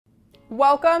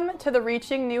Welcome to the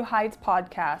Reaching New Heights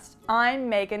podcast. I'm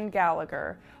Megan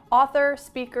Gallagher, author,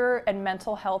 speaker, and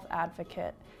mental health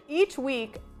advocate. Each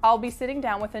week, I'll be sitting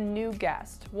down with a new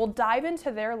guest. We'll dive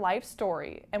into their life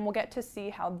story and we'll get to see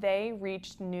how they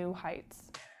reached new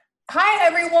heights. Hi,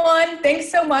 everyone.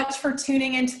 Thanks so much for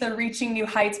tuning into the Reaching New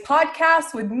Heights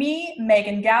podcast with me,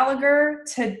 Megan Gallagher.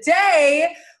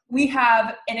 Today, we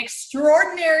have an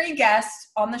extraordinary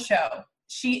guest on the show.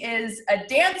 She is a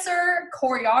dancer,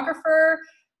 choreographer,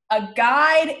 a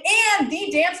guide, and the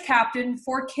dance captain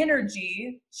for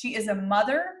Kinergy. She is a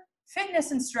mother,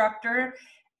 fitness instructor,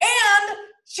 and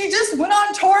she just went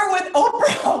on tour with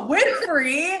Oprah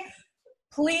Winfrey.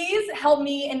 Please help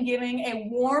me in giving a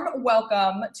warm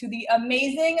welcome to the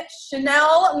amazing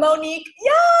Chanel Monique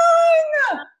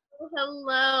Young.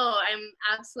 Hello, I'm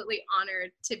absolutely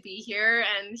honored to be here,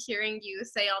 and hearing you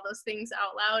say all those things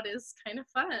out loud is kind of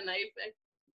fun. I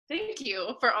thank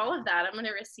you for all of that. I'm going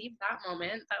to receive that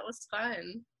moment. That was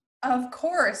fun. Of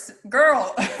course,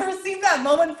 girl, received that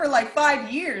moment for like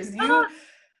 5 years.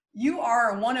 You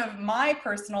are one of my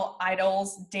personal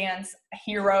idols, dance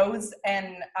heroes,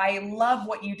 and I love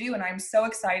what you do, and I'm so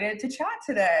excited to chat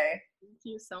today. Thank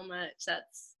you so much.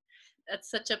 That's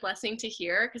such a blessing to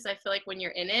hear, because I feel like when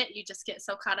you're in it, you just get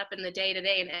so caught up in the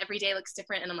day-to-day, and every day looks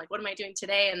different, and I'm like, what am I doing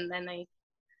today? And then I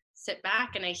sit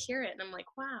back and I hear it, and I'm like,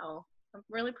 wow, I'm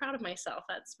really proud of myself.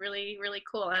 That's really, really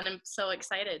cool, and I'm so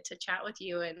excited to chat with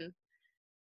you, and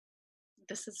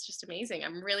this is just amazing.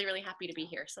 I'm really, really happy to be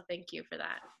here, so thank you for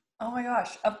that. Oh my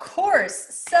gosh, of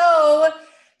course. So,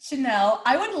 Chanel,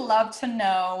 I would love to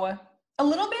know a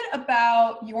little bit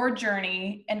about your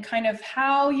journey and kind of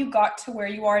how you got to where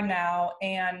you are now.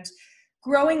 And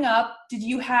growing up, did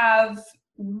you have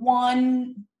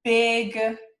one big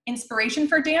inspiration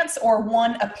for dance or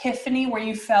one epiphany where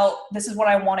you felt this is what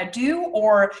I want to do?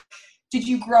 Or did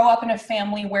you grow up in a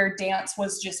family where dance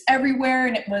was just everywhere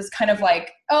and it was kind of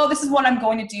like, oh, this is what I'm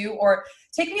going to do? Or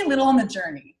take me a little on the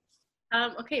journey.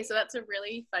 Okay, so that's a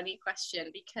really funny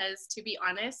question, because to be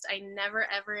honest, I never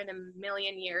ever in a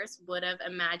million years would have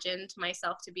imagined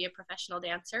myself to be a professional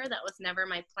dancer. That was never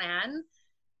my plan.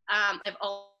 I've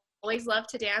always loved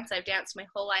to dance. I've danced my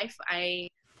whole life. I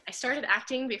started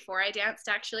acting before I danced,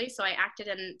 actually. So I acted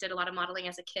and did a lot of modeling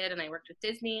as a kid, and I worked with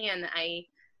Disney, and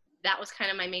that was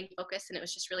kind of my main focus, and it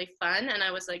was just really fun. And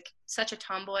I was like such a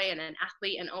tomboy and an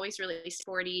athlete and always really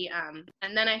sporty.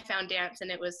 And then I found dance, and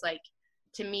it was like,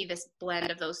 to me, this blend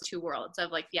of those two worlds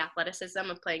of like the athleticism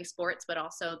of playing sports, but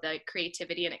also the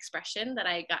creativity and expression that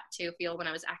I got to feel when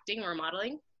I was acting or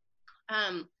modeling.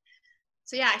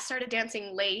 So yeah, I started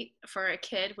dancing late for a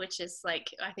kid, which is like,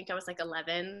 I think I was like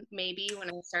 11 maybe when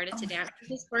I started to dance.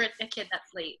 This is for a kid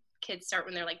that's late. Kids start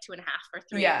when they're like 2.5 or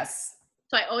 3. Yes.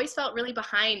 So I always felt really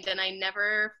behind, and I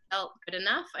never felt good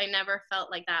enough. I never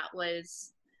felt like that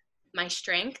was my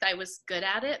strength. I was good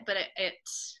at it, but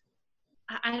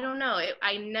I don't know.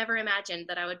 I never imagined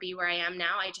that I would be where I am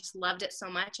now. I just loved it so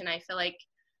much. And I feel like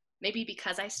maybe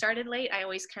because I started late, I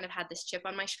always kind of had this chip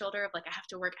on my shoulder of like, I have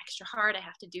to work extra hard. I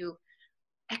have to do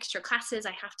extra classes.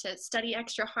 I have to study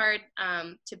extra hard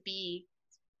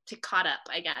to caught up,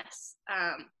 I guess.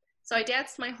 So I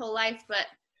danced my whole life. But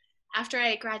after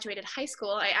I graduated high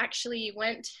school, I actually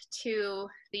went to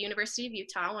the University of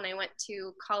Utah. When I went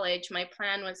to college, my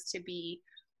plan was to be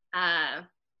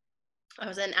I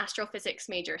was an astrophysics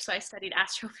major, so I studied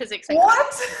astrophysics.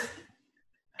 What?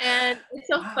 And it's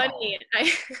so Wow. funny.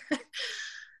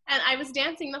 And I was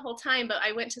dancing the whole time, but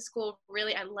I went to school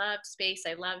really, I loved space,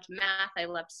 I loved math, I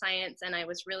loved science, and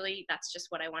that's just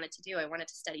what I wanted to do. I wanted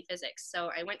to study physics. So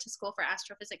I went to school for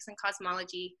astrophysics and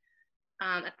cosmology.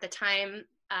 At the time,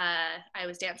 I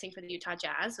was dancing for the Utah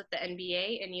Jazz with the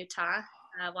NBA in Utah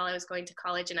while I was going to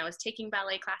college, and I was taking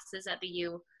ballet classes at the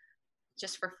U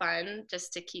just for fun,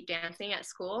 just to keep dancing at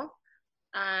school.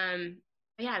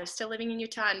 Yeah, I was still living in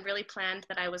Utah and really planned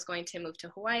that I was going to move to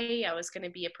Hawaii. I was going to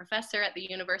be a professor at the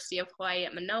University of Hawaii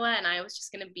at Manoa, and I was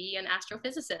just going to be an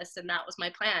astrophysicist, and that was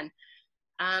my plan.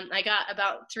 I got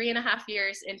about 3.5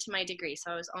 years into my degree,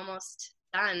 so I was almost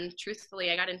done.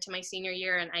 Truthfully, I got into my senior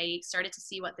year, and I started to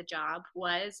see what the job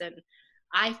was, and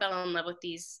I fell in love with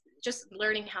just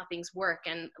learning how things work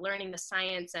and learning the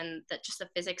science and just the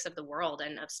physics of the world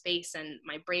and of space. And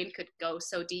my brain could go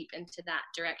so deep into that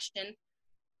direction.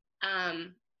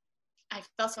 I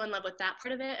fell so in love with that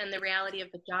part of it. And the reality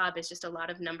of the job is just a lot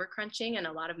of number crunching and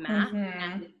a lot of math. Mm-hmm.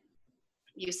 And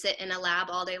you sit in a lab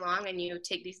all day long and you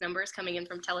take these numbers coming in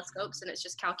from telescopes, and it's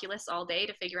just calculus all day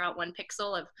to figure out one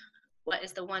pixel of what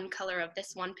is the one color of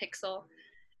this one pixel.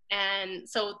 And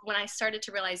so when I started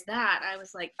to realize that, I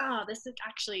was like, oh, this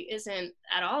actually isn't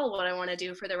at all what I want to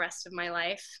do for the rest of my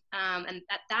life. And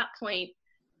at that point,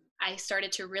 I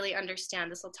started to really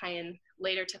understand, this will tie in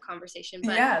later to conversation,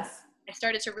 but yes. I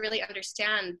started to really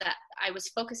understand that I was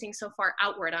focusing so far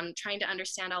outward on trying to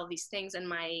understand all of these things, and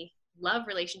my love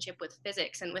relationship with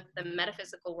physics and with the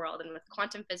metaphysical world and with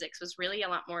quantum physics was really a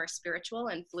lot more spiritual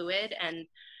and fluid, and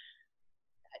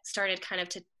started kind of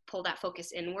to pull that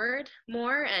focus inward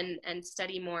more and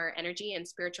study more energy and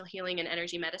spiritual healing and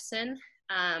energy medicine.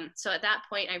 So at that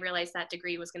point, I realized that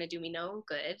degree was going to do me no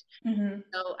good. Mm-hmm.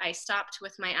 So I stopped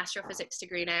with my astrophysics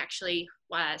degree, and I actually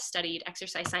studied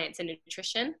exercise science and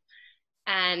nutrition,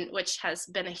 and which has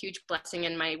been a huge blessing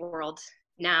in my world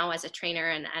now as a trainer,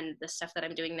 and the stuff that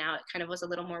I'm doing now, it kind of was a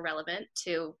little more relevant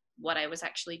to what I was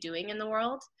actually doing in the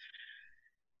world.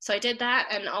 So I did that,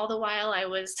 and all the while I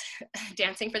was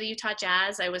dancing for the Utah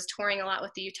Jazz. I was touring a lot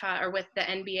with the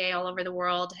NBA all over the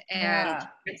world, and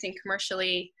dancing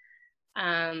commercially,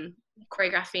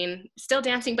 choreographing, still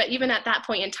dancing. But even at that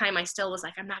point in time, I still was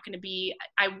like,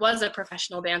 I was a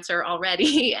professional dancer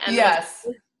already. And yes.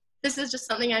 This is just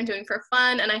something I'm doing for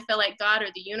fun. And I feel like God or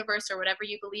the universe or whatever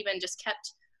you believe in just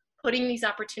kept putting these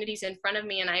opportunities in front of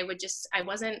me. And I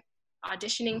wasn't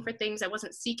auditioning for things. I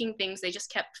wasn't seeking things. They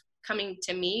just kept coming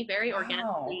to me very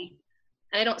organically.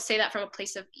 And I don't say that from a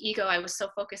place of ego. I was so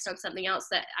focused on something else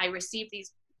that I received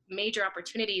these major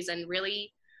opportunities and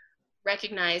really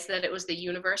recognized that it was the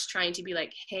universe trying to be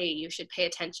like, hey, you should pay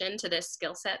attention to this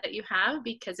skill set that you have,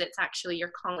 because it's actually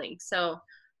your calling. So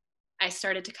I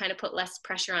started to kind of put less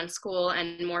pressure on school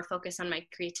and more focus on my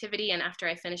creativity. And after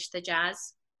I finished the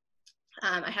jazz,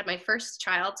 I had my first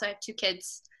child. So I have 2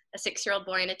 kids, a 6-year-old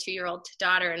boy and a 2-year-old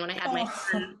daughter. And when I had my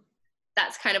son,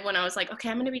 that's kind of when I was like, okay,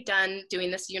 I'm going to be done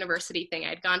doing this university thing.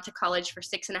 I'd gone to college for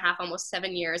 6.5, almost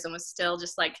 7 years, and was still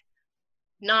just like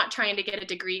not trying to get a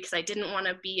degree because I didn't want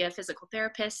to be a physical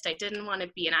therapist. I didn't want to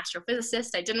be an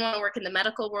astrophysicist. I didn't want to work in the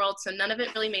medical world. So none of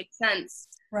it really made sense.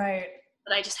 Right.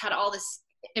 But I just had all this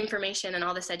information and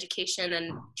all this education,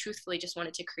 and truthfully just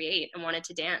wanted to create and wanted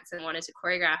to dance and wanted to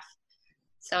choreograph.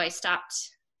 So I stopped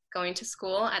going to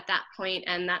school at that point,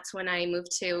 and that's when I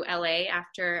moved to LA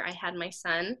after I had my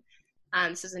son.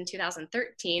 This was in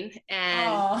 2013,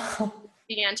 and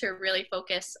began to really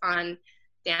focus on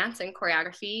dance and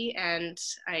choreography. And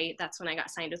that's when I got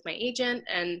signed with my agent,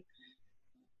 and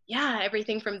yeah,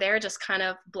 everything from there just kind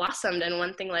of blossomed, and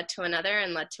one thing led to another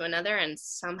and led to another, and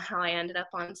somehow I ended up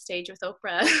on stage with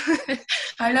Oprah.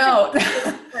 I know.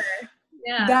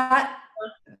 Yeah.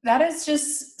 That is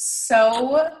just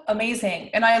so amazing.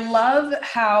 And I love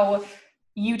how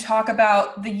you talk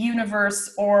about the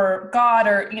universe or God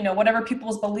or, whatever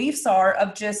people's beliefs are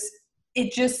of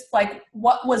it just like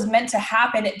what was meant to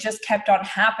happen, it just kept on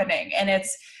happening. And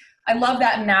I love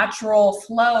that natural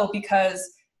flow, because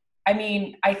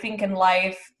I think in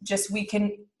life just we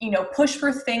can, push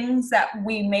for things that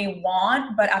we may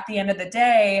want, but at the end of the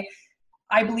day,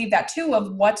 I believe that too,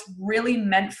 of what's really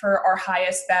meant for our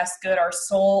highest, best good, our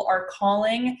soul, our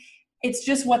calling. It's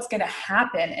just what's going to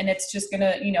happen, and it's just going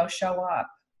to, show up.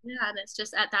 Yeah. And it's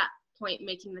just at that point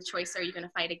making the choice, are you going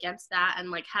to fight against that? And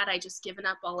like, had I just given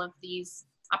up all of these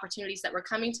opportunities that were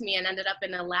coming to me and ended up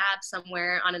in a lab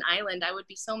somewhere on an island, I would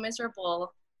be so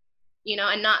miserable,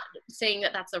 and not saying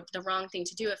that that's the wrong thing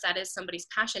to do if that is somebody's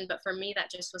passion. But for me,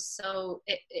 that just was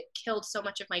it killed so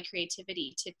much of my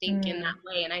creativity to think in that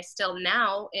way. And I still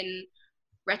now, in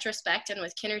retrospect and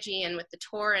with Kinergy and with the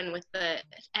tour and with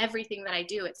everything that I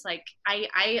do, it's like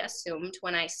I assumed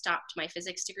when I stopped my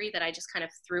physics degree that I just kind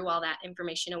of threw all that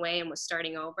information away and was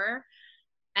starting over.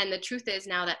 And the truth is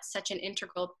now that's such an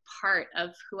integral part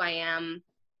of who I am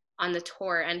on the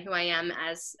tour and who I am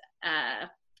as a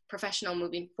professional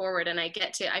moving forward. And I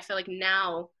feel like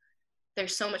now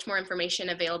there's so much more information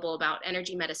available about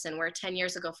energy medicine, where 10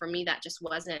 years ago for me that just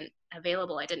wasn't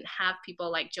available. I didn't have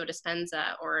people like Joe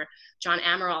Dispenza or John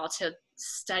Amaral to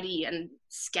study and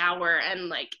scour and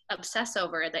like obsess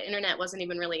over. The internet wasn't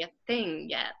even really a thing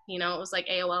yet. It was like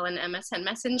AOL and MSN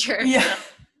Messenger. Yeah.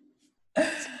 So I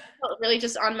felt really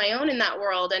just on my own in that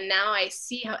world. And now I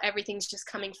see how everything's just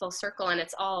coming full circle, and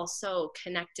it's all so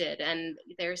connected. And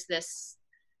there's this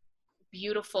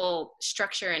beautiful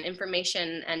structure and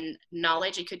information and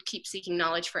knowledge. You could keep seeking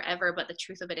knowledge forever, but the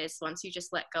truth of it is, once you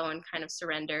just let go and kind of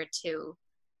surrender to,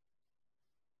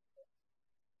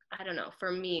 I don't know,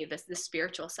 for me, the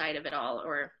spiritual side of it all,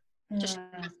 or just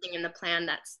trusting in the plan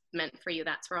that's meant for you,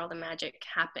 that's where all the magic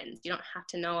happens. You don't have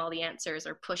to know all the answers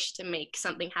or push to make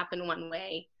something happen one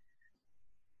way.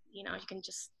 You can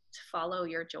just follow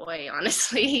your joy,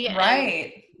 honestly.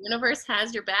 Right. And the universe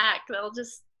has your back. They'll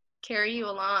just carry you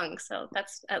along. So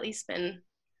that's at least been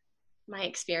my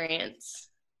experience.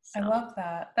 I So. love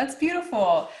that. That's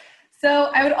beautiful.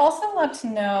 So I would also love to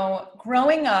know,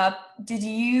 growing up, did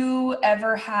you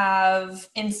ever have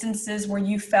instances where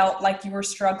you felt like you were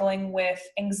struggling with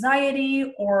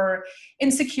anxiety or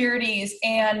insecurities?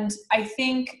 And I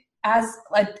think as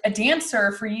a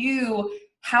dancer for you,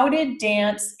 how did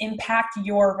dance impact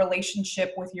your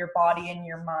relationship with your body and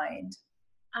your mind?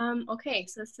 Okay,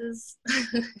 so this is,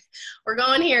 we're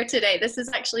going here today. This is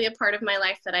actually a part of my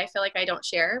life that I feel like I don't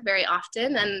share very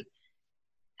often. And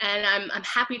I'm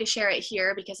happy to share it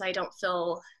here because I don't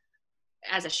feel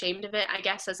as ashamed of it, I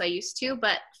guess, as I used to.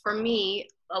 But for me,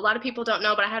 a lot of people don't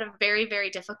know, but I had a very, very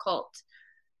difficult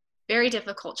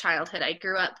childhood. I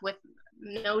grew up with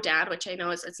no dad, which I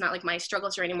know it's not like my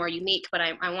struggles are any more unique, but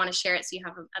I want to share it so you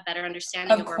have a better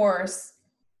understanding Of course.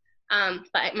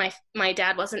 But my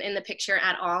dad wasn't in the picture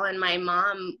at all, and my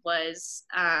mom was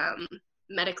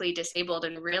medically disabled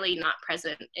and really not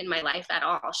present in my life at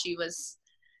all. She was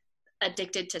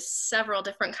addicted to several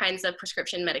different kinds of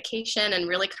prescription medication and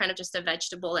really kind of just a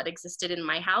vegetable that existed in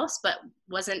my house, but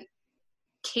wasn't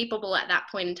capable at that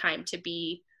point in time to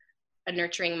be a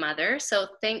nurturing mother. So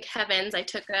thank heavens I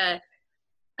took a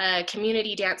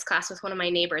community dance class with one of my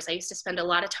neighbors. I used to spend a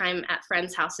lot of time at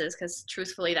friends' houses because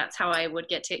truthfully, that's how I would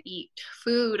get to eat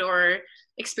food or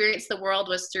experience the world,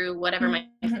 was through whatever my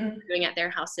friends were doing at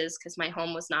their houses, because my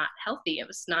home was not healthy. It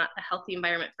was not a healthy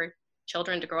environment for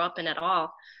children to grow up in at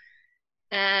all.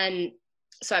 And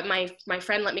so my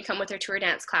friend let me come with her to her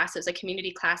dance class. It was a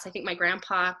community class. I think my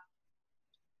grandpa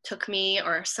took me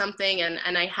or something,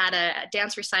 and I had a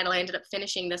dance recital. I ended up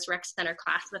finishing this rec center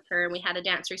class with her, and we had a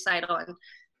dance recital, and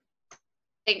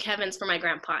thank heavens for my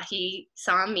grandpa. He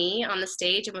saw me on the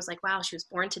stage and was like, wow, she was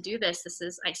born to do this.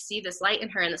 I see this light in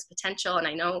her and this potential, and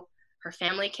I know her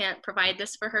family can't provide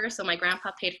this for her. So my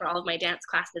grandpa paid for all of my dance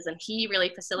classes, and he really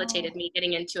facilitated me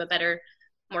getting into a better,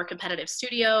 more competitive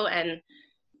studio and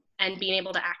being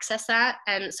able to access that.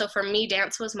 And so for me,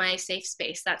 dance was my safe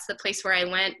space. That's the place where I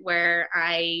went, where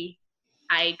I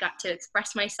got to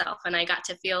express myself, and I got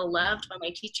to feel loved by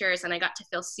my teachers, and I got to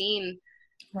feel seen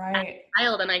as a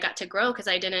child, and I got to grow because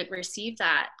I didn't receive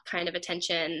that kind of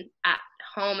attention at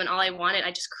home. And all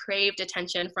I just craved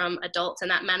attention from adults,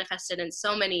 and that manifested in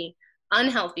so many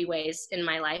unhealthy ways in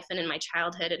my life and in my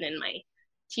childhood and in my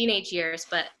teenage years.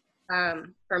 But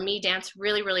for me, dance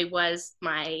really, really was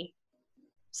my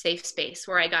safe space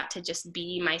where I got to just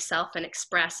be myself and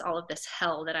express all of this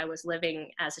hell that I was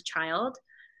living as a child.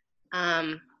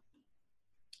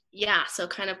 So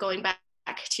kind of going back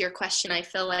to your question, I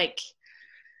feel like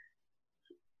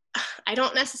I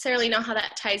don't necessarily know how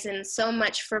that ties in so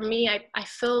much. For me, I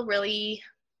feel really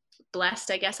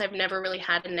blessed. I guess I've never really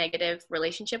had a negative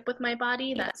relationship with my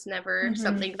body. That's never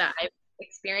something that I've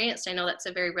experienced. I know that's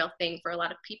a very real thing for a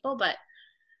lot of people, but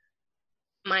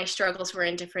my struggles were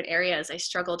in different areas. I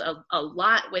struggled a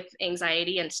lot with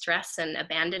anxiety and stress and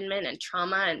abandonment and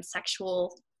trauma and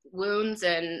sexual wounds.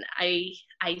 And I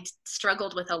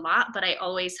struggled with a lot, but I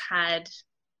always had,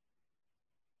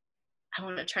 I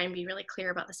want to try and be really clear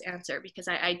about this answer, because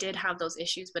I did have those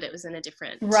issues, but it was in a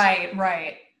different.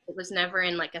 Right. It was never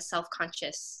in like a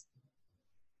self-conscious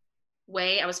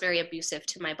way. I was very abusive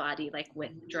to my body, like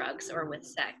with drugs or with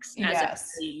sex as a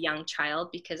really young child,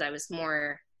 because I was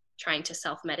more trying to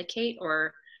self-medicate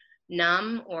or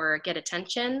numb or get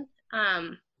attention.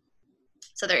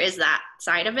 So there is that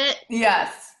side of it.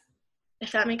 Yes.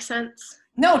 If that makes sense.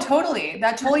 No, totally.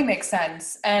 That totally makes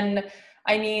sense. And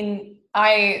I mean,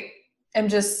 I am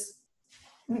just,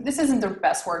 this isn't the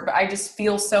best word, but I just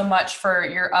feel so much for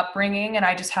your upbringing, and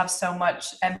I just have so much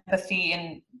empathy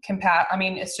and I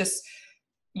mean, it's just,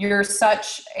 you're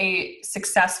such a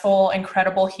successful,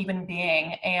 incredible human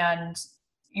being, and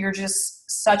you're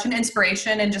just such an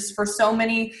inspiration. And just for so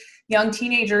many young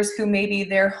teenagers who maybe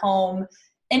their home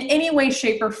in any way,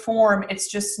 shape, or form, it's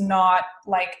just not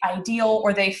like ideal,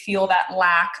 or they feel that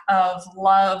lack of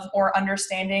love or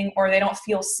understanding, or they don't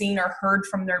feel seen or heard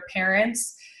from their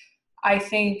parents. I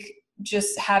think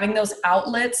just having those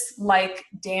outlets like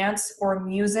dance or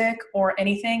music or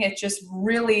anything, it just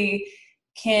really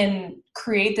can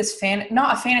create this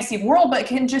not a fantasy world, but it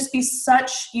can just be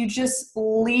such, you just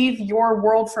leave your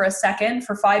world for a second,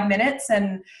 for 5 minutes. And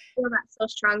I feel that so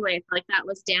strongly. I feel like that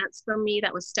was dance for me.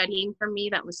 That was studying for me.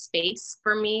 That was space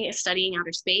for me, studying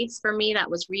outer space for me. That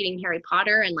was reading Harry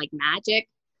Potter and like magic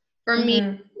for me. You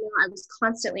know, I was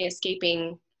constantly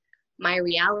escaping my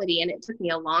reality, and it took me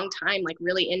a long time, like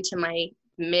really into my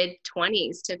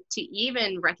mid-20s to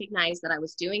even recognize that I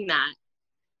was doing that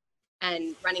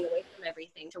and running away from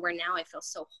everything, to where now I feel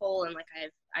so whole, and like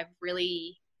I've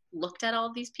really looked at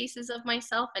all these pieces of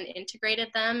myself and integrated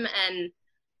them.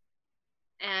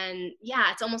 And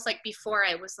yeah, it's almost like before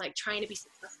I was like trying to be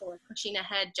successful or pushing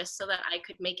ahead just so that I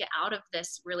could make it out of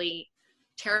this really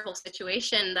terrible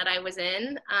situation that I was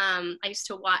in. I used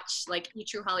to watch like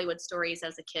True Hollywood Stories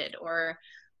as a kid, or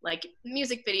like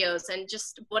music videos and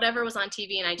just whatever was on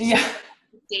TV. And I just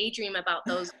daydream about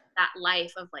that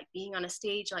life of like being on a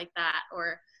stage like that,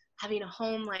 or having a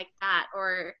home like that,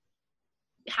 or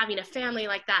having a family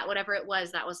like that. Whatever it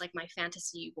was, that was like my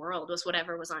fantasy world, was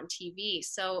whatever was on TV.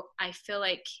 So I feel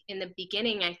like in the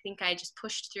beginning, I think I just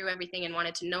pushed through everything and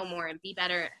wanted to know more and be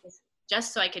better,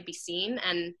 just so I could be seen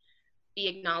and be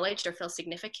acknowledged or feel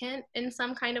significant in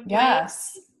some kind of way.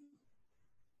 Yes.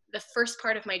 The first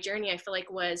part of my journey, I feel like,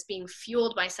 was being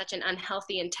fueled by such an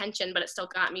unhealthy intention, but it still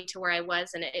got me to where I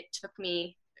was. And it took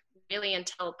me really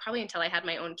until I had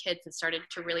my own kids and started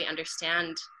to really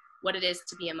understand what it is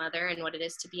to be a mother and what it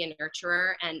is to be a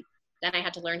nurturer. And then I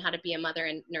had to learn how to be a mother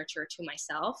and nurturer to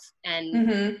myself,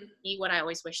 and be what I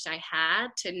always wished I had,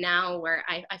 to now where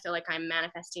I feel like I'm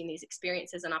manifesting these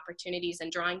experiences and opportunities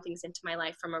and drawing things into my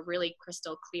life from a really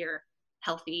crystal clear,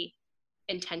 healthy,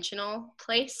 intentional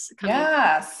place,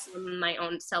 coming from my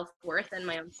own self-worth and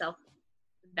my own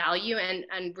self-value,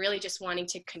 and really just wanting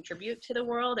to contribute to the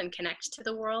world and connect to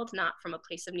the world, not from a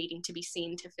place of needing to be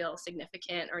seen to feel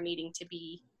significant, or needing to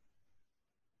be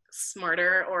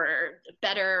smarter or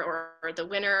better or the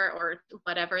winner or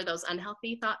whatever those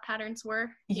unhealthy thought patterns were.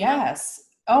 Yes.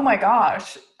 Oh my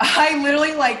gosh. I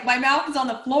literally, like, my mouth is on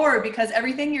the floor because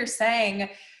everything you're saying,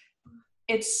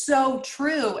 it's so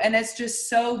true. And it's just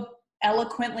so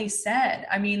eloquently said.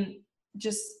 I mean,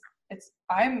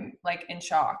 I'm like in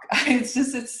shock.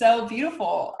 It's so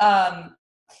beautiful.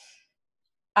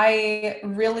 I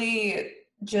really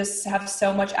just have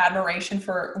so much admiration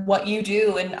for what you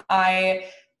do. And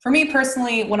for me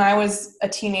personally, when I was a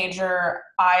teenager,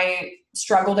 I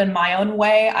struggled in my own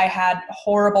way. I had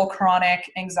horrible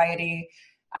chronic anxiety.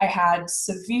 I had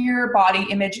severe body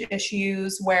image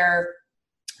issues where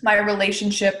my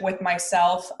relationship with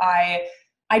myself, I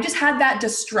just had that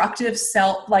destructive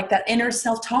self, like that inner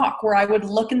self-talk, where I would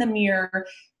look in the mirror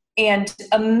and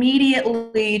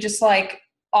immediately just like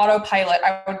autopilot,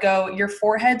 I would go, your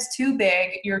forehead's too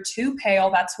big, you're too pale,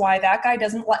 that's why that guy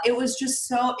doesn't like. It was just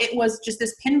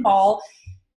this pinball,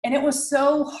 and it was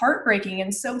so heartbreaking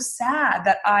and so sad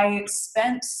that I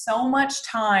spent so much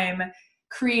time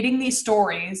creating these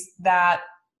stories that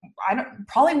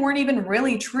probably weren't even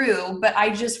really true, but I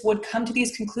just would come to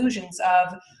these conclusions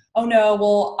of, oh no,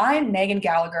 well, I'm Megan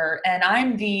Gallagher and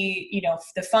I'm the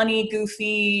funny,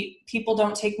 goofy, people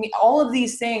don't take me, all of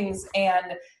these things.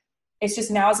 And it's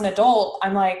just now as an adult,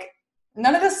 I'm like,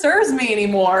 none of this serves me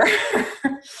anymore.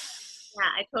 Yeah,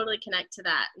 I totally connect to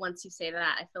that. Once you say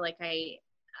that, I feel like I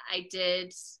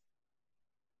did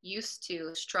used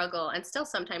to struggle, and still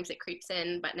sometimes it creeps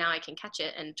in, but now I can catch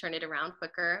it and turn it around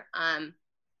quicker.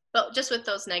 But just with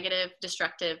those negative,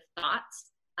 destructive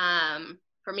thoughts,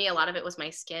 for me, a lot of it was my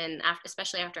skin,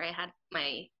 especially after I had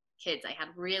my kids. I had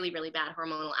really, really bad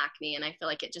hormonal acne, and I feel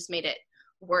like it just made it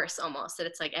worse almost. That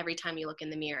it's like every time you look in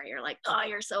the mirror, you're like, oh,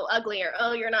 you're so ugly, or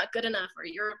oh, you're not good enough, or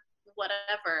you're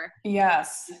whatever.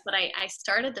 Yes. But I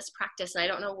started this practice, and I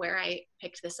don't know where I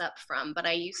picked this up from, but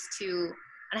I used to,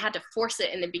 and I had to force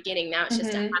it in the beginning. Now it's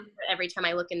just every time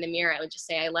I look in the mirror, I would just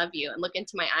say, I love you, and look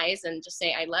into my eyes and just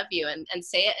say, I love you, and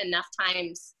say it enough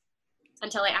times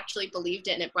until I actually believed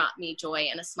it, and it brought me joy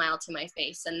and a smile to my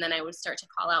face. And then I would start to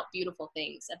call out beautiful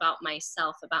things about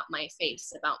myself, about my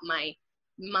face, about my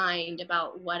mind,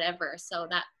 about whatever. So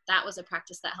that was a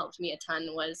practice that helped me a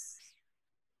ton, was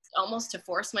almost to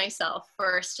force myself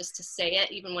first just to say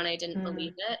it even when I didn't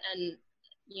believe it. And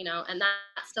and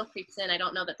that still creeps in. I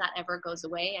don't know that ever goes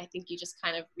away. I think you just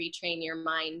kind of retrain your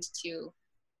mind to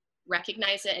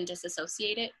recognize it and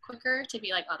disassociate it quicker, to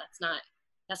be like, oh, that's not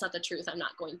the truth. I'm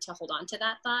not going to hold on to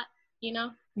that thought,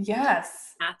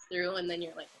 Yes. Pass through, and then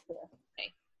you're like, cool,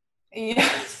 okay.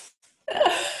 Yes.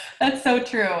 That's so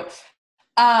true.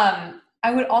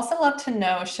 I would also love to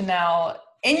know, Chanel,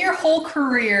 in your whole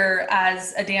career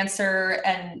as a dancer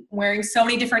and wearing so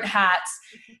many different hats,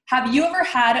 have you ever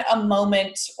had a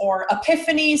moment or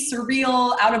epiphany,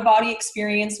 surreal, out-of-body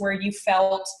experience where you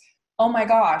felt, oh my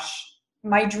gosh,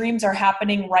 my dreams are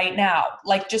happening right now?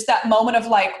 Like just that moment of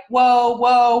like, whoa,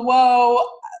 whoa, whoa,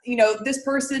 this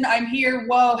person, I'm here,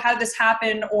 whoa, how did this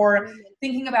happen? Or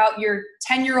thinking about your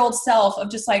 10-year-old self of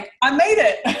just like, I made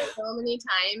it. So many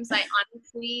times.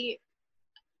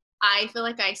 I feel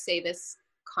like I say this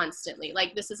constantly.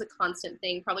 Like this is a constant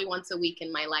thing, probably once a week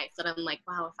in my life, that I'm like,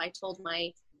 wow, if I told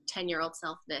my 10-year-old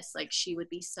self this, like she would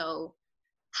be so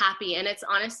happy. And it's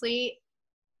honestly,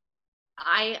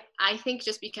 I think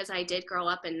just because I did grow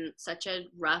up in such a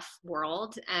rough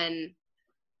world and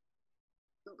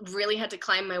really had to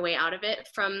climb my way out of it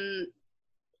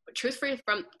truthfully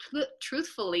from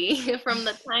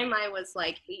the time I was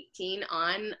like 18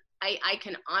 on, I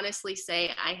can honestly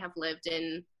say I have lived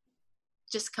in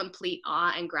just complete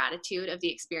awe and gratitude of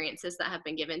the experiences that have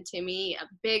been given to me,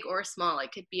 big or small.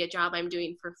 It could be a job I'm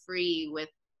doing for free with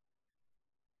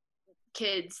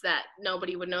kids that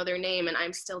nobody would know their name, and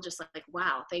I'm still just like,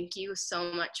 wow, thank you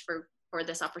so much for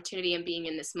this opportunity and being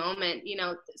in this moment, you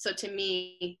know. So to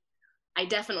me, I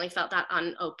definitely felt that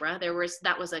on Oprah.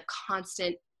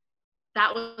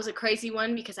 That was a crazy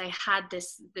one, because I had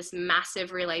this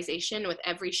massive realization with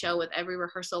every show, with every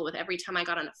rehearsal, with every time I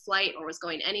got on a flight or was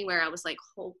going anywhere. I was like,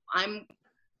 oh, I'm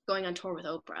going on tour with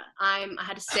Oprah. I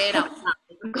had to say it out loud.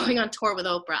 I'm going on tour with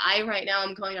Oprah. Right now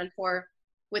I'm going on tour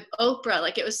with Oprah.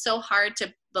 Like, it was so hard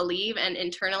to believe and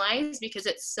internalize, because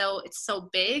it's so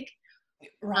big.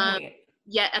 Right.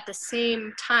 Yet at the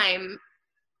same time,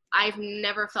 I've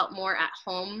never felt more at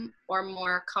home or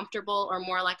more comfortable or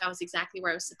more like I was exactly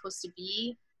where I was supposed to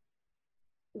be,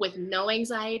 with no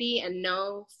anxiety and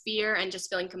no fear, and just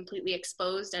feeling completely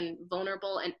exposed and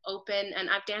vulnerable and open. And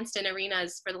I've danced in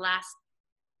arenas for the last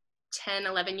 10,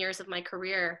 11 years of my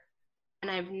career,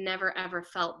 and I've never ever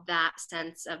felt that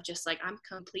sense of just like, I'm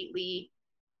completely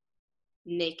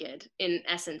naked, in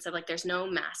essence, of like, there's no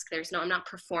mask, I'm not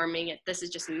performing it, this is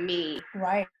just me.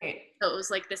 Right. So it was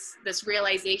like this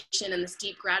realization and this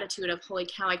deep gratitude of, holy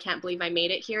cow, I can't believe I made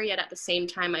it here. Yet at the same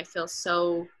time, I feel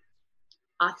so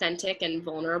authentic and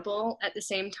vulnerable at the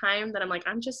same time, that I'm like,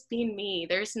 I'm just being me.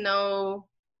 There's no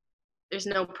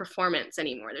performance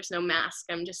anymore. There's no mask.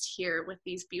 I'm just here with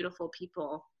these beautiful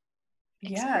people.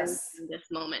 Yes. This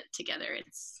moment together.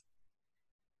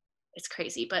 It's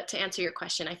crazy. But to answer your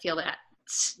question, I feel that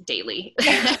daily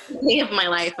of my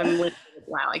life. I'm like,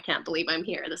 wow, I can't believe I'm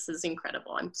here. This is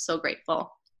incredible. I'm so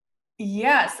grateful.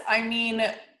 Yes. I mean,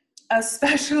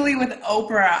 especially with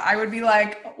Oprah, I would be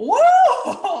like,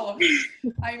 whoa.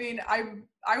 I mean, I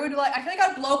would like, I feel like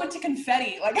I'd blow up into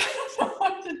confetti. Like, I don't know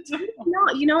what to do.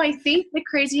 No, you know, I think the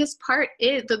craziest part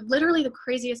is literally the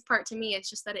craziest part to me is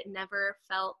just that it never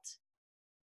felt,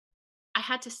 I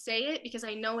had to say it because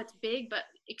I know it's big, but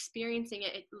experiencing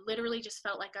it, it literally just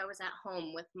felt like I was at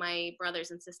home with my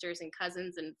brothers and sisters and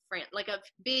cousins and friends, like a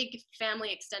big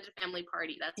family, extended family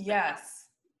party. That's Yes.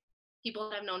 People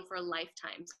that I've known for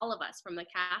lifetimes, all of us, from the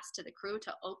cast to the crew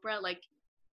to Oprah. Like,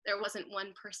 there wasn't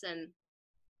one person.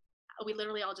 We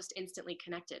literally all just instantly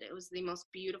connected. It was the most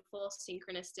beautiful,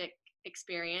 synchronistic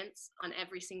experience on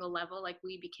every single level. Like,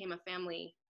 we became a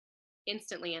family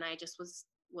instantly, and I just was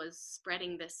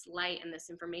spreading this light and this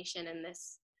information and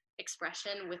this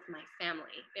expression with my family.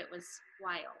 It was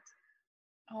wild.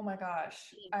 Oh my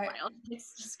gosh. Wild.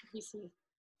 It's just crazy.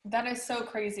 That is so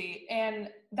crazy. And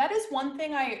that is one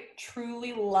thing I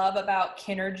truly love about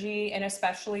Kinergy. And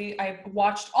especially, I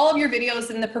watched all of your videos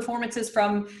and the performances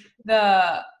from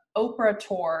the Oprah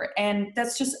tour. And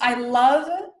that's just, I love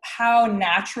how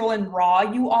natural and raw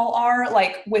you all are,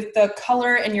 like with the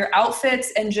color and your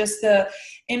outfits and just the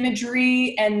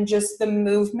imagery and just the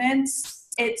movements.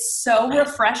 It's so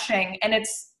refreshing. And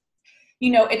it's,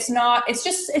 you know, it's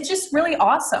just really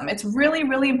awesome. It's really,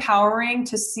 really empowering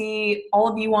to see all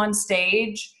of you on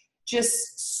stage.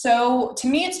 Just so, to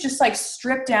me, it's just like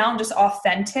stripped down, just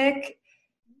authentic.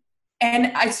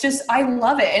 And it's just, I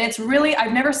love it. And it's really,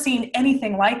 I've never seen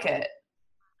anything like it.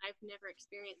 I've never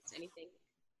experienced anything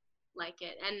like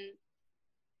it. And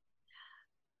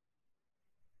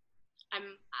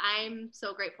I'm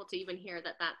so grateful to even hear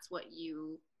that that's what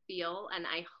you feel, and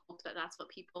I hope that that's what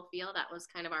people feel. That was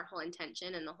kind of our whole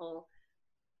intention, and the whole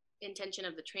intention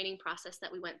of the training process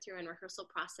that we went through and rehearsal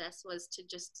process was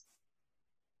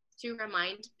to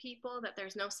remind people that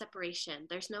there's no separation.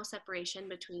 There's no separation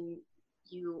between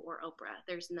you or Oprah.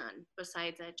 There's none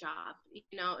besides a job. You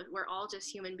know, we're all just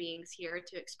human beings here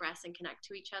to express and connect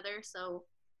to each other. So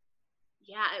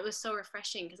yeah, it was so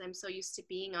refreshing, because I'm so used to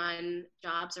being on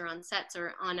jobs or on sets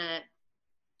or on a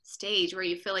stage where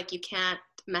you feel like you can't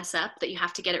mess up, that you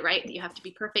have to get it right, that you have to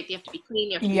be perfect, you have to be clean,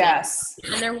 you have to be yes.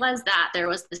 And there was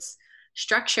this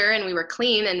structure, and we were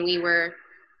clean and we were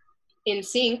in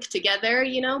sync together,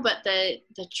 you know, but the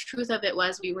truth of it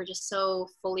was we were just so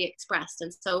fully expressed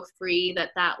and so free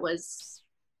that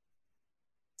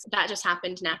just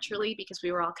happened naturally, because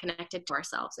we were all connected to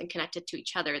ourselves and connected to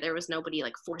each other. There was nobody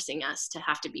like forcing us to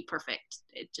have to be perfect.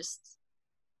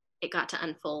 It got to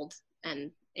unfold,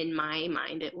 and in my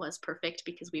mind it was perfect,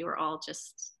 because we were all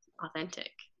just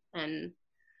authentic and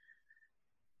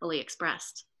fully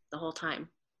expressed the whole time.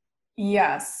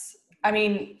 Yes. I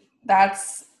mean,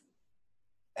 that's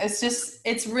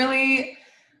It's really,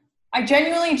 I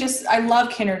genuinely I love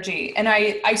Kinergy. And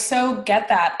I so get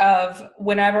that of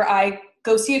whenever I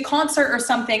go see a concert or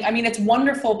something. I mean, it's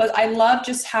wonderful, but I love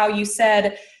just how you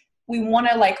said we want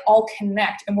to like all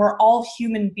connect, and we're all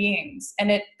human beings,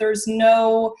 and there's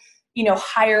no,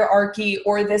 hierarchy,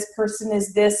 or this person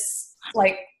is this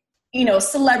like,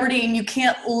 celebrity, and you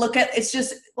can't look at, it's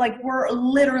just like, we're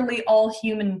literally all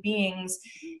human beings.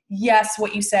 Yes,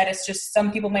 what you said, it's just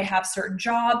some people may have certain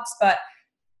jobs, but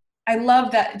I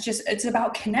love that it's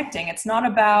about connecting. It's not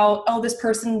about, oh, this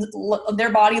person,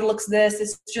 their body looks this.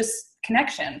 It's just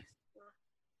connection.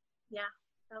 Yeah,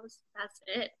 that's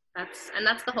it.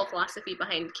 That's the whole philosophy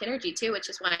behind Kinergy too, which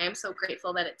is why I'm so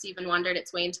grateful that it's even wandered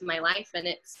its way into my life, and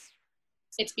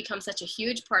it's become such a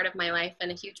huge part of my life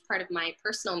and a huge part of my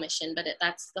personal mission. But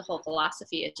that's the whole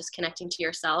philosophy, is just connecting to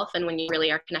yourself. And when you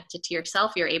really are connected to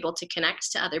yourself, you're able to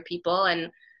connect to other people. And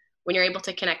when you're able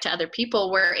to connect to other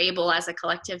people, we're able as a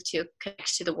collective to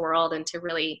connect to the world and to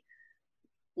really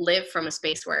live from a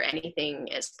space where anything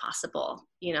is possible,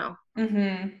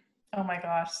 Mm-hmm. Oh my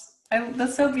gosh.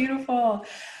 That's so beautiful.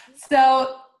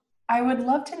 So I would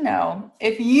love to know,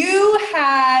 if you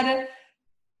had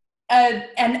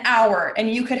an hour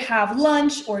and you could have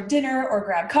lunch or dinner or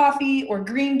grab coffee or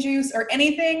green juice or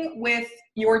anything with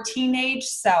your teenage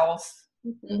self,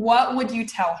 what would you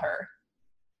tell her?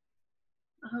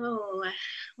 Oh,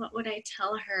 what would I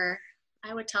tell her?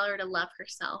 I would tell her to love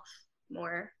herself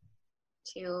more,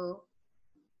 to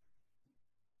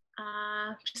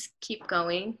just keep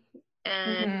going,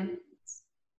 and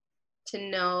to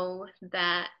know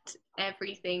that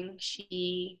everything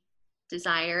she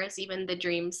desires, even the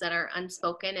dreams that are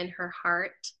unspoken in her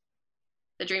heart,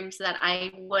 the dreams that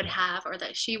I would have or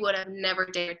that she would have never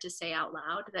dared to say out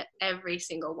loud, that every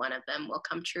single one of them will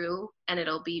come true, and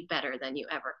it'll be better than you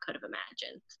ever could have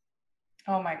imagined.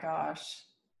 Oh my gosh.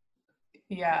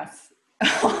 Yes.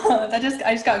 I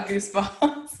just got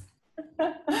goosebumps.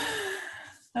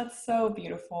 That's so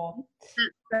beautiful.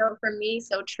 So for me,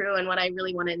 so true. And what I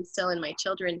really want to instill in my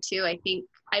children too, I think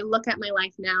I look at my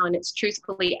life now and it's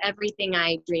truthfully everything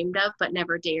I dreamed of, but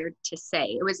never dared to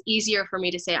say. It was easier for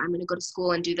me to say, I'm going to go to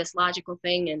school and do this logical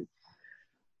thing, and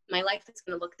my life is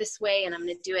going to look this way, and I'm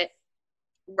going to do it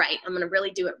right. I'm going to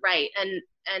really do it right.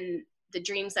 And the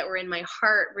dreams that were in my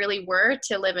heart really were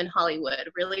to live in Hollywood,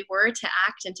 really were to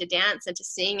act and to dance and to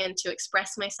sing and to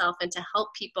express myself and to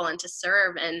help people and to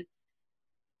serve.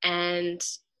 And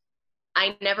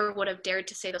I never would have dared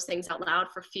to say those things out loud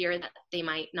for fear that they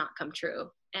might not come true.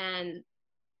 And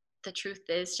the truth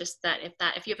is just that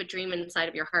if you have a dream inside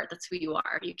of your heart, that's who you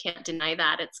are. You can't deny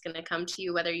that. It's going to come to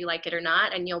you whether you like it or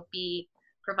not. And you'll be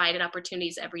provided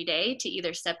opportunities every day to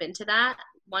either step into that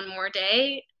one more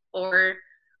day or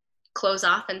close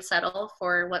off and settle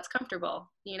for what's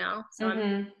comfortable, So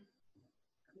I'm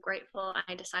grateful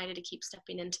I decided to keep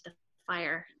stepping into the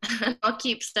fire. I'll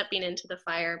keep stepping into the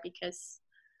fire because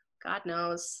God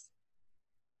knows.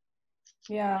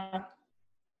 Yeah.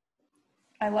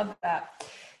 I love that.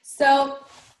 So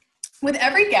with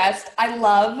every guest, I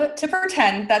love to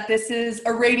pretend that this is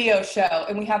a radio show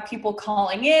and we have people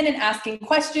calling in and asking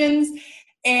questions.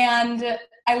 And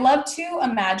I love to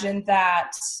imagine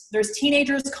that there's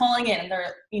teenagers calling in and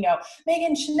they're,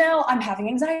 Megan, Chanel, I'm having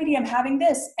anxiety, I'm having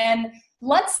this. And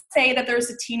let's say that there's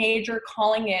a teenager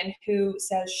calling in who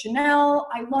says, Chanel,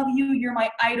 I love you, you're my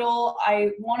idol,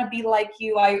 I want to be like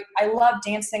you, I love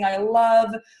dancing, I love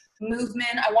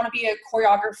movement, I want to be a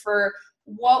choreographer.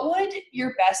 What would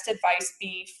your best advice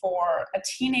be for a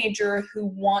teenager who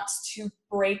wants to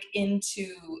break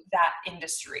into that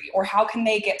industry, or how can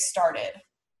they get started?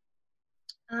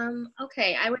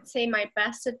 Okay, I would say my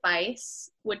best advice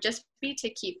would just be to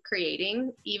keep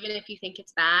creating, even if you think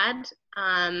it's bad,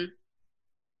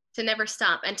 to never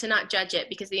stop and to not judge it,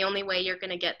 because the only way you're going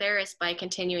to get there is by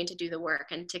continuing to do the work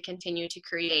and to continue to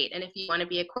create. And if you want to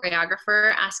be a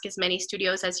choreographer, ask as many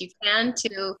studios as you can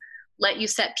to let you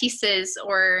set pieces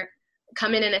or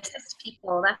come in and assist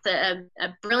people. That's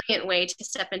a brilliant way to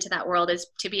step into that world, is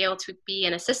to be able to be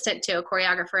an assistant to a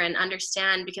choreographer and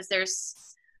understand, because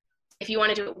if you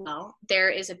want to do it well, there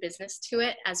is a business to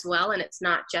it as well. And it's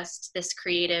not just this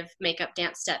creative makeup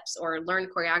dance steps or learn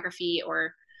choreography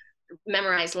or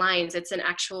memorize lines. It's an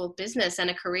actual business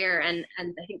and a career. And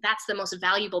I think that's the most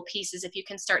valuable piece, is if you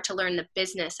can start to learn the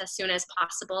business as soon as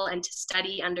possible and to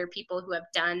study under people who have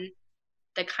done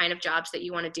the kind of jobs that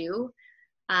you want to do.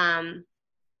 And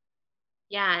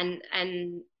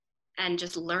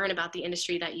just learn about the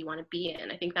industry that you want to be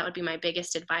in. I think that would be my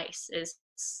biggest advice is,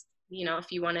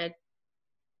 if you want to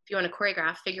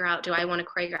choreograph, figure out, do I want to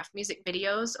choreograph music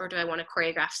videos, or do I want to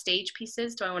choreograph stage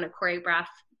pieces? Do I want to choreograph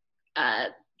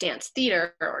dance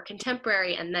theater or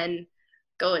contemporary, and then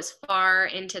go as far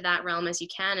into that realm as you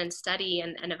can and study,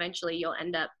 and eventually you'll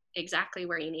end up exactly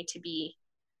where you need to be,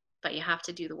 but you have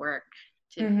to do the work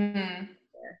to,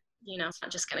 you know, it's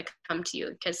not just going to come to you.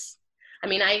 Because I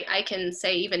mean, I can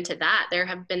say even to that, there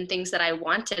have been things that I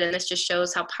wanted, and this just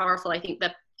shows how powerful I think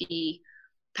that the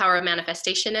power of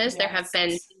manifestation is. Yes. There have been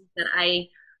things that I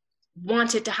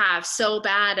wanted to have so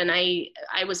bad, and I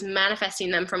was manifesting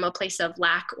them from a place of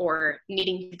lack or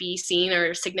needing to be seen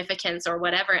or significance or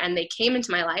whatever, and they came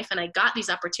into my life and I got these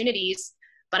opportunities,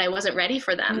 but I wasn't ready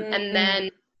for them. And then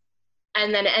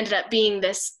it ended up being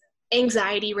this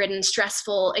anxiety ridden,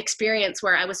 stressful experience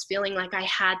where I was feeling like I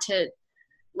had to,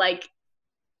 like,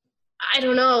 I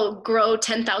don't know, grow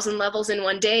 10,000 levels in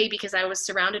one day, because I was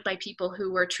surrounded by people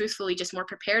who were truthfully just more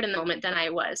prepared in the moment than I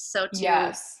was. So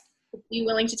to be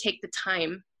willing to take the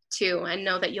time too, and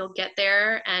know that you'll get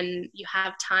there and you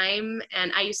have time.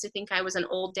 And I used to think I was an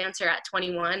old dancer at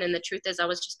 21, and the truth is I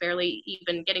was just barely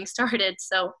even getting started.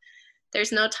 So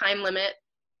there's no time limit.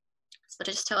 So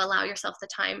just to allow yourself the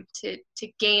time to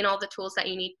gain all the tools that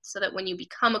you need, so that when you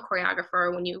become a choreographer,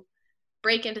 or when you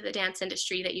break into the dance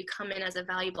industry, that you come in as a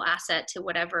valuable asset to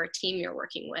whatever team you're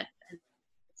working with. And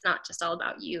it's not just all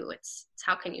about you. It's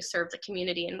how can you serve the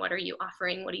community, and what are you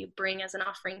offering? What do you bring as an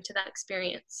offering to that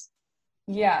experience?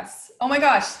 Yes. Oh my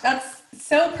gosh, that's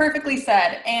so perfectly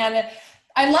said. And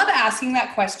I love asking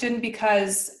that question,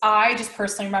 because I just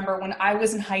personally remember when I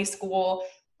was in high school,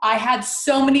 I had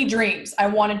so many dreams. I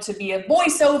wanted to be a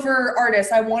voiceover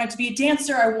artist. I wanted to be a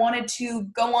dancer. I wanted to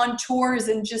go on tours,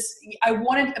 and I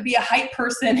wanted to be a hype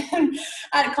person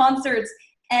at concerts.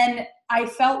 And I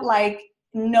felt like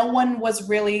no one was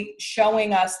really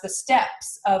showing us the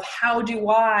steps of, how do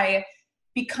I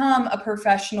become a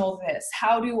professional this?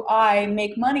 How do I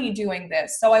make money doing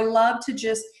this? So I love to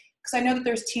just, because I know that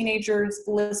there's teenagers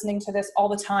listening to this all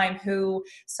the time who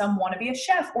some want to be a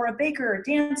chef or a baker,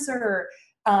 dancer,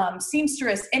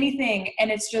 seamstress, anything.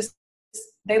 And it's just,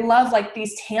 they love like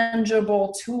these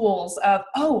tangible tools of,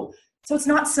 oh, so it's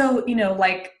not so,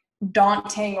 like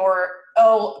daunting, or,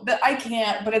 oh, but I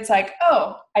can't, but it's like,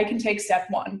 oh, I can take step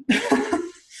one.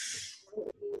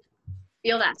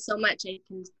 Feel that so much. I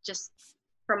can just,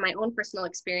 from my own personal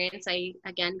experience, I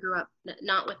again grew up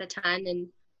not with a ton, and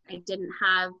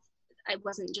I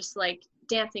wasn't just like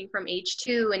dancing from age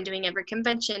 2 and doing every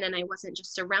convention, and I wasn't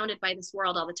just surrounded by this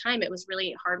world all the time. It was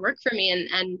really hard work for me,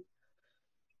 and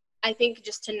I think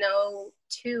just to know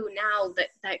too now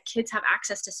that kids have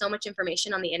access to so much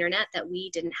information on the internet that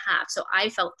we didn't have. So I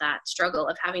felt that struggle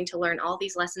of having to learn all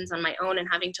these lessons on my own, and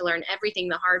having to learn everything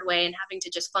the hard way, and having to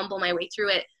just fumble my way through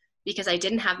it because I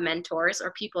didn't have mentors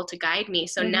or people to guide me.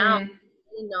 So now,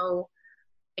 no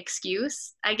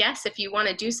excuse, I guess. If you want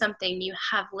to do something, you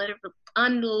have literally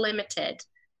unlimited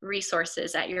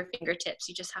resources at your fingertips.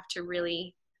 You just have to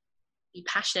really be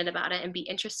passionate about it, and be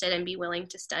interested, and be willing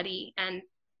to study, and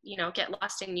get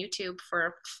lost in YouTube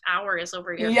for hours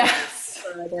over your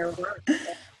for their work.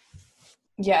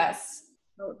 Yes.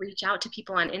 Reach out to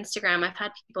people on Instagram. I've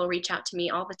had people reach out to me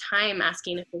all the time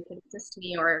asking if they could assist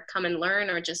me or come and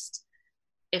learn, or just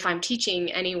if I'm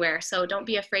teaching anywhere. So don't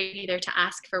be afraid either to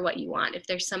ask for what you want. If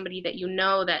there's somebody that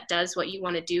that does what you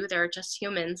want to do, they're just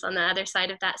humans on the other side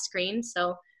of that screen.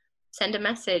 So send a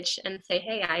message and say,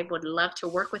 hey, I would love to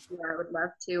work with you. I would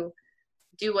love to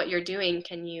do what you're doing.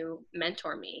 Can you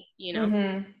mentor me?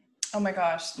 Oh my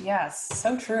gosh. Yes.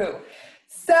 So true.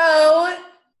 So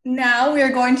now we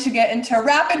are going to get into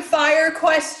rapid fire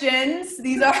questions.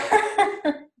 These are,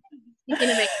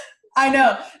 I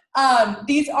know.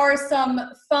 These are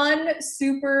some fun,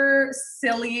 super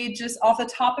silly, just off the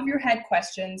top of your head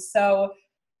questions. So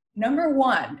number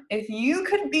 1, if you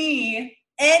could be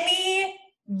any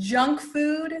junk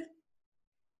food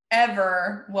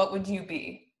ever, what would you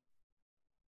be?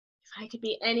 If I could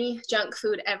be any junk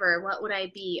food ever, what would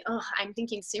I be? Oh, I'm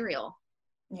thinking cereal.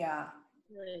 Yeah.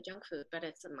 Really a junk food, but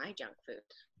it's my junk food.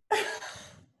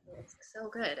 It's so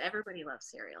good. Everybody loves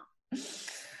cereal.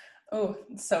 Oh,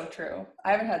 it's so true.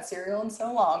 I haven't had cereal in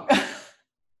so long. I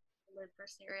live for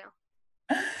cereal.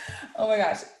 Oh my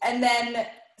gosh. And then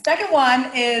second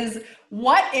one is,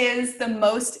 what is the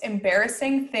most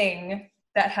embarrassing thing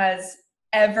that has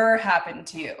ever happened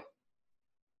to you?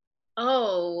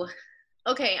 Oh,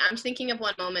 okay. I'm thinking of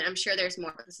one moment. I'm sure there's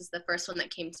more, but this is the first one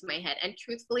that came to my head. And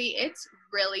truthfully, it's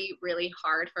really, really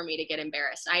hard for me to get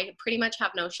embarrassed. I pretty much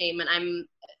have no shame, and I'm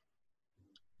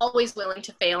always willing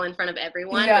to fail in front of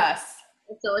everyone. Yes.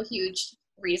 It's still a huge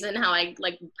reason how I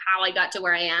got to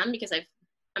where I am, because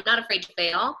I'm not afraid to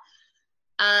fail.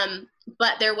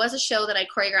 But there was a show that I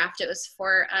choreographed. It was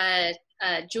for a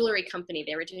jewelry company.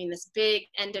 They were doing this big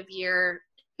end of year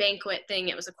banquet thing.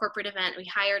 It was a corporate event. We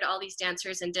hired all these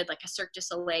dancers and did like a Cirque du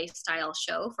Soleil style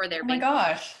show for their Oh my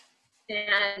banquet. gosh.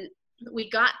 And we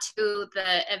got to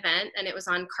the event and it was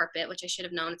on carpet, which I should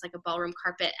have known. It's like a ballroom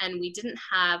carpet. And we didn't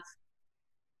have,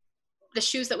 the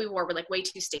shoes that we wore were like way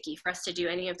too sticky for us to do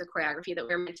any of the choreography that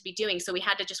we were meant to be doing. So we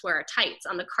had to just wear our tights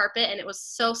on the carpet and it was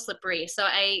so slippery. So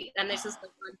and there's this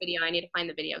like video, I need to find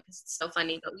the video because it's so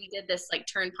funny, but we did this like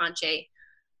turn penché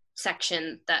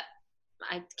section that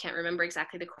I can't remember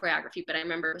exactly the choreography, but I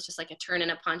remember it was just like a turn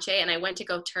and a penché, and I went to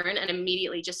go turn and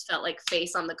immediately just felt like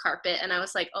face on the carpet, and I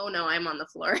was like, oh no, I'm on the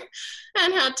floor,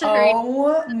 and had to hurry.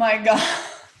 Oh my God.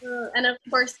 And of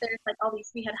course there's like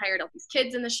we had hired all these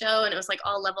kids in the show, and it was like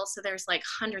all levels, so there's like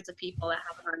hundreds of people that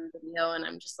have it on video, and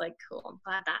I'm just like, cool, I'm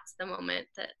glad that's the moment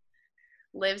that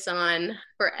lives on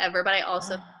forever. But I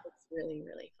also think it's really,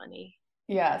 really funny.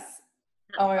 Yes.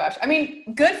 Oh my gosh. I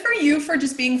mean, good for you for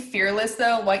just being fearless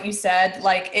though. Like you said,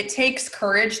 like it takes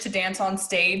courage to dance on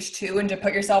stage too and to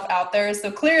put yourself out there.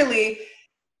 So clearly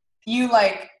you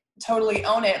like totally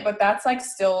own it, but that's like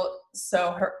still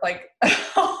so like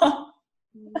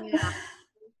Yeah,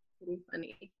 pretty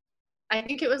funny. I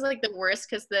think it was like the worst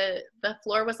because the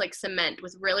floor was like cement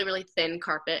with really, really thin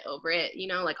carpet over it, you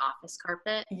know, like office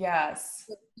carpet. Yes.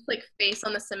 Like face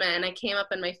on the cement, and I came up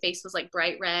and my face was like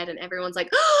bright red, and everyone's like,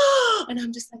 oh, and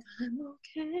I'm just like, I'm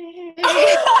okay.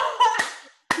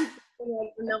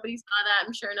 Nobody saw that.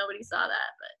 I'm sure nobody saw that,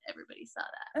 but everybody saw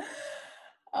that.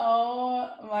 Oh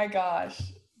my gosh.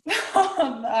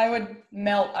 I would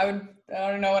melt. I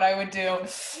don't know what I would do.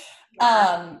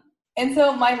 And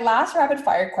so my last rapid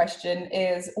fire question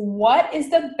is, what is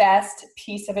the best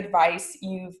piece of advice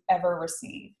you've ever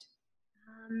received?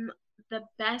 The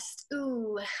best,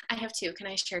 I have two. Can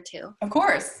I share two? Of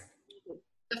course.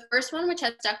 The first one, which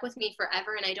has stuck with me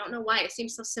forever, and I don't know why, it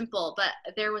seems so simple, but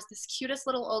there was this cutest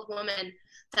little old woman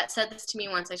that said this to me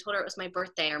once. I told her it was my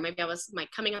birthday, or maybe I was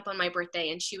coming up on my birthday,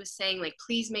 and she was saying, like,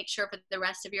 please make sure for the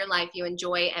rest of your life you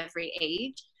enjoy every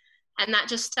age. And that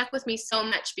just stuck with me so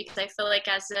much because I feel like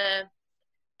as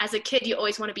a kid, you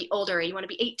always want to be older. You want to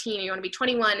be 18 or you want to be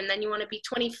 21, and then you want to be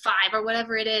 25 or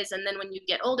whatever it is. And then when you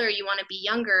get older, you want to be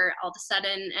younger all of a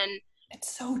sudden. And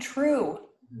it's so true.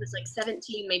 I was like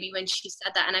 17 maybe when she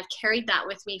said that. And I've carried that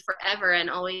with me forever and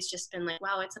always just been like,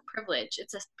 wow, it's a privilege.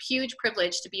 It's a huge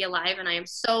privilege to be alive. And I am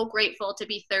so grateful to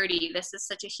be 30. This is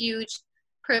such a huge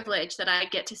privilege that I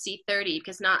get to see 30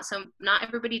 because not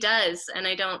everybody does. And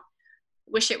I don't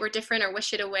wish it were different or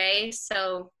wish it away.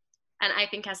 So, and I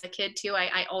think as a kid too,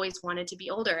 I always wanted to be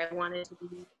older. I wanted to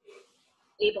be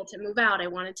able to move out. I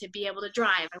wanted to be able to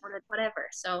drive. I wanted whatever.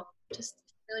 So just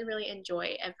really, really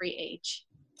enjoy every age.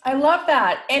 I love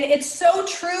that. And it's so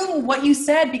true what you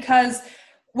said, because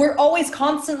we're always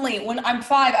constantly, when I'm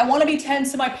 5, I want to be 10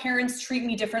 so my parents treat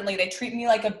me differently. They treat me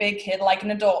like a big kid, like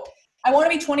an adult. I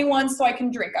want to be 21 so I can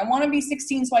drink. I want to be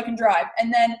 16 so I can drive.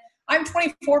 And then I'm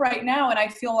 24 right now and I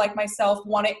feel like myself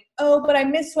wanting, but I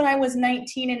missed when I was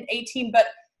 19 and 18. But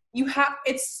you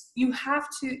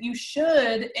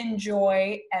should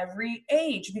enjoy every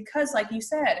age because like you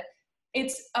said,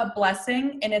 it's a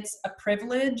blessing and it's a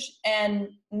privilege and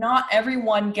not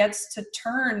everyone gets to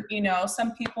turn,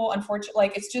 some people, unfortunately,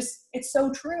 like it's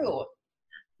so true.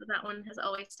 So that one has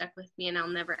always stuck with me and I'll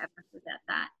never ever forget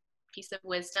that piece of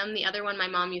wisdom. The other one my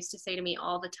mom used to say to me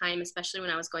all the time, especially when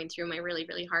I was going through my really,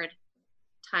 really hard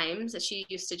times, that she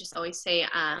used to just always say,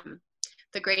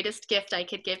 the greatest gift I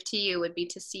could give to you would be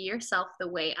to see yourself the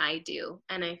way I do.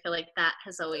 And I feel like that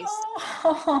has always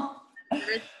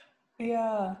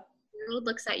yeah. The world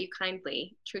looks at you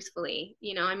kindly, truthfully.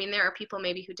 There are people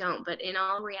maybe who don't, but in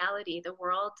all reality, the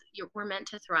world, we're meant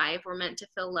to thrive. We're meant to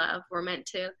feel love. We're meant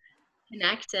to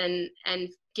connect and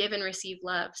give and receive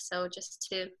love. So just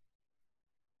to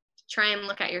try and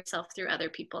look at yourself through other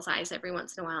people's eyes every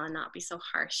once in a while and not be so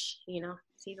harsh,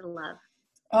 see the love.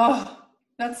 Oh,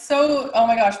 that's so, oh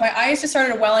my gosh, my eyes just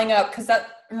started welling up because that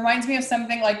reminds me of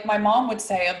something like my mom would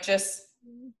say of just,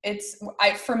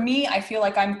 for me, I feel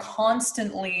like I'm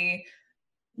constantly,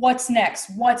 what's next?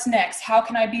 How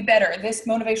can I be better? This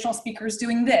motivational speaker is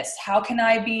doing this. How can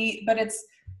I be, but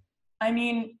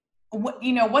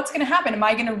what's going to happen? Am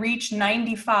I going to reach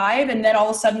 95 and then all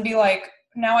of a sudden be like,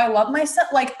 now I love myself?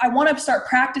 Like I want to start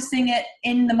practicing it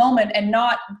in the moment and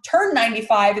not turn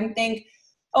 95 and think,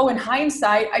 oh, in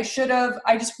hindsight, I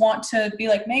just want to be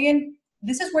like, Megan,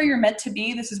 this is where you're meant to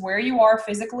be. This is where you are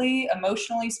physically,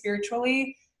 emotionally,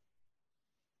 spiritually.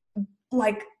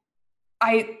 Like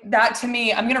that to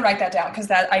me, I'm going to write that down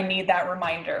because I need that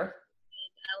reminder.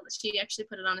 She actually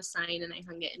put it on a sign and I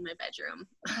hung it in my bedroom,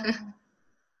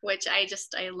 which I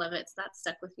love it. So that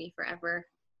stuck with me forever.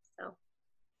 So.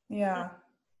 Yeah.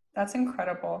 That's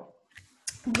incredible.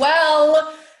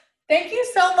 Well, thank you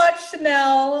so much,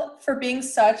 Chanel, for being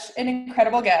such an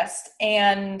incredible guest.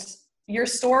 And your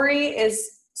story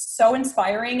is so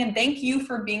inspiring. And thank you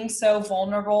for being so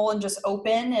vulnerable and just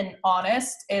open and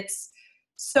honest. It's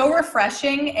so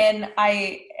refreshing. And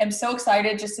I am so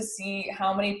excited just to see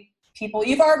how many people,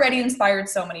 you've already inspired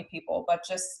so many people, but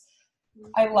just,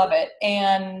 I love it.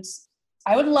 And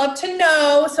I would love to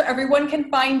know, so everyone can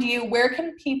find you, where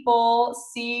can people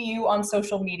see you on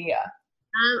social media?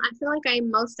 I feel like I'm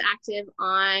most active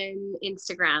on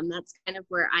Instagram. That's kind of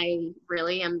where I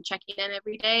really am checking in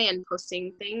every day and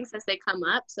posting things as they come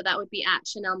up. So that would be at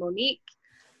Chanel Monique.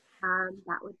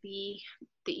 That would be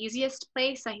the easiest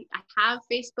place. I have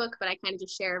Facebook, but I kind of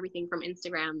just share everything from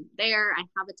Instagram there. I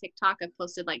have a TikTok. I've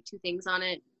posted like 2 things on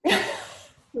it.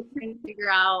 I'm trying to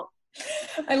figure out.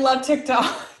 I love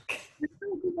TikTok.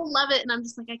 People love it, and I'm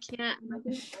just like, I can't.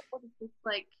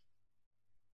 Like,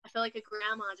 I feel like a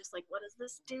grandma, just like, what does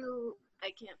this do? I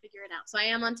can't figure it out. So I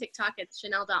am on TikTok. It's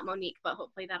Chanel.Monique, but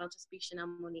hopefully that'll just be Chanel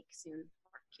Monique soon.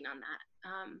 Working on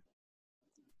that.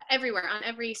 Everywhere, on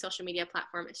every social media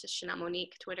platform, it's just Chanel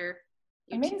Monique, Twitter,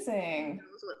 YouTube. Amazing.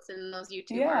 Knows what's in those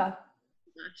YouTube. Yeah.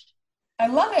 I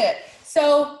love it.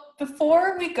 So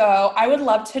before we go, I would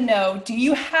love to know, do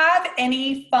you have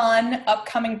any fun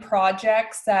upcoming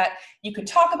projects that you could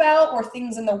talk about, or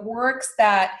things in the works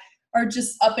that are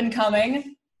just up and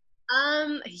coming?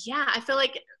 Yeah, I feel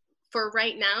like for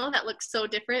right now that looks so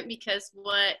different because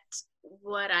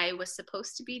what I was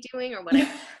supposed to be doing, or what I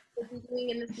was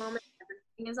doing in this moment,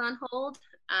 everything is on hold.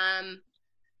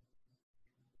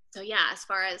 So yeah, as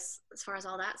far as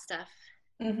all that stuff,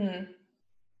 I'm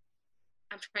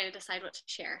trying to decide what to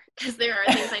share, because there are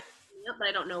things I'm coming up, but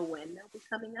I don't know when they'll be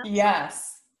coming up.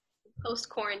 Yes. Post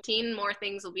quarantine, more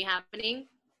things will be happening.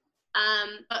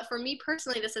 But for me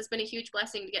personally, this has been a huge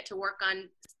blessing to get to work on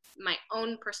my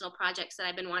own personal projects that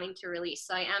I've been wanting to release.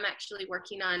 So I am actually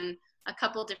working on a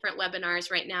couple different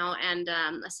webinars right now, and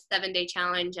a 7-day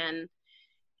challenge,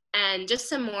 and just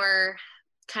some more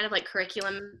kind of like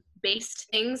curriculum based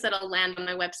things that'll land on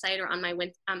my website or on my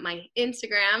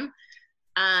Instagram.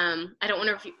 I don't want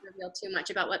to reveal too much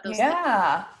about what those things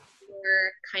are.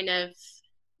 Kind of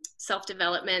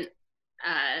self-development,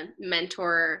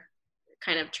 mentor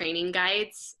kind of training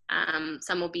guides.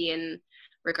 Some will be in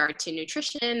regard to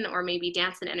nutrition, or maybe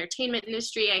dance and entertainment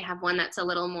industry. I have one that's a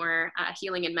little more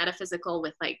healing and metaphysical,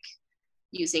 with like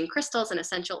using crystals and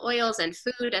essential oils and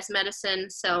food as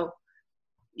medicine. So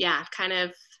yeah, kind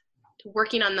of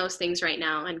working on those things right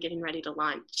now and getting ready to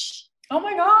launch. Oh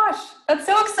my gosh, that's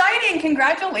so exciting.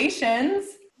 Congratulations.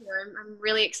 I'm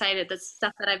really excited. That's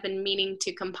stuff that I've been meaning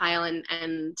to compile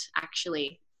and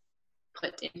actually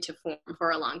put into form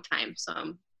for a long time. So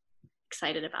I'm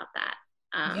excited about that.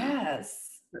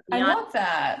 Yes, I love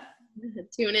that.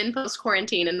 Tune in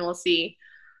post-quarantine and we'll see.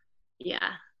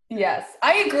 Yeah. Yes,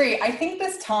 I agree. I think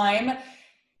this time,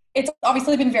 it's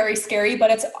obviously been very scary, but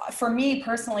it's, for me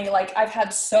personally, like, I've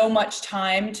had so much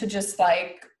time to just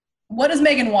like, what does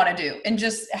Megan want to do? And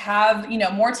just have,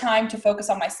 more time to focus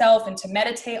on myself and to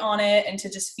meditate on it and to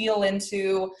just feel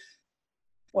into,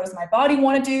 what does my body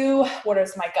want to do? What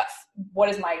is my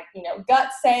gut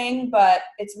saying? But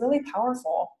it's really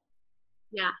powerful.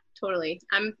 Yeah, totally.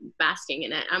 I'm basking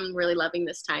in it. I'm really loving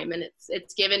this time, and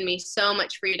it's given me so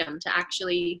much freedom to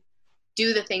actually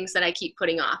do the things that I keep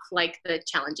putting off, like the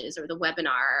challenges or the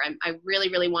webinar. I really,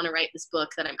 really want to write this book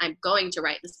that I'm going to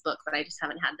write this book, but I just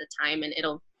haven't had the time, and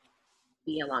it'll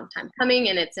be a long time coming,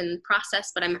 and it's in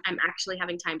process, but I'm actually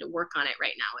having time to work on it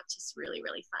right now. It's just really,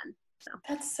 really fun. So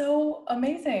that's so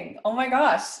amazing. Oh my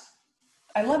gosh.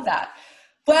 I love that.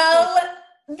 Well,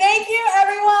 thank you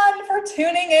everyone for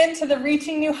tuning in to the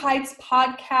Reaching New Heights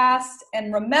podcast.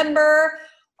 And remember,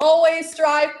 always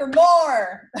strive for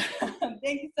more.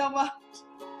 Thank you so much.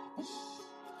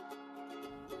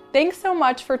 Thanks so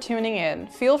much for tuning in.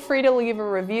 Feel free to leave a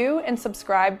review and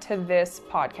subscribe to this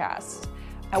podcast.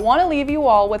 I want to leave you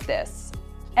all with this.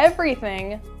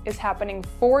 Everything is happening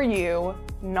for you,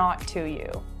 not to you.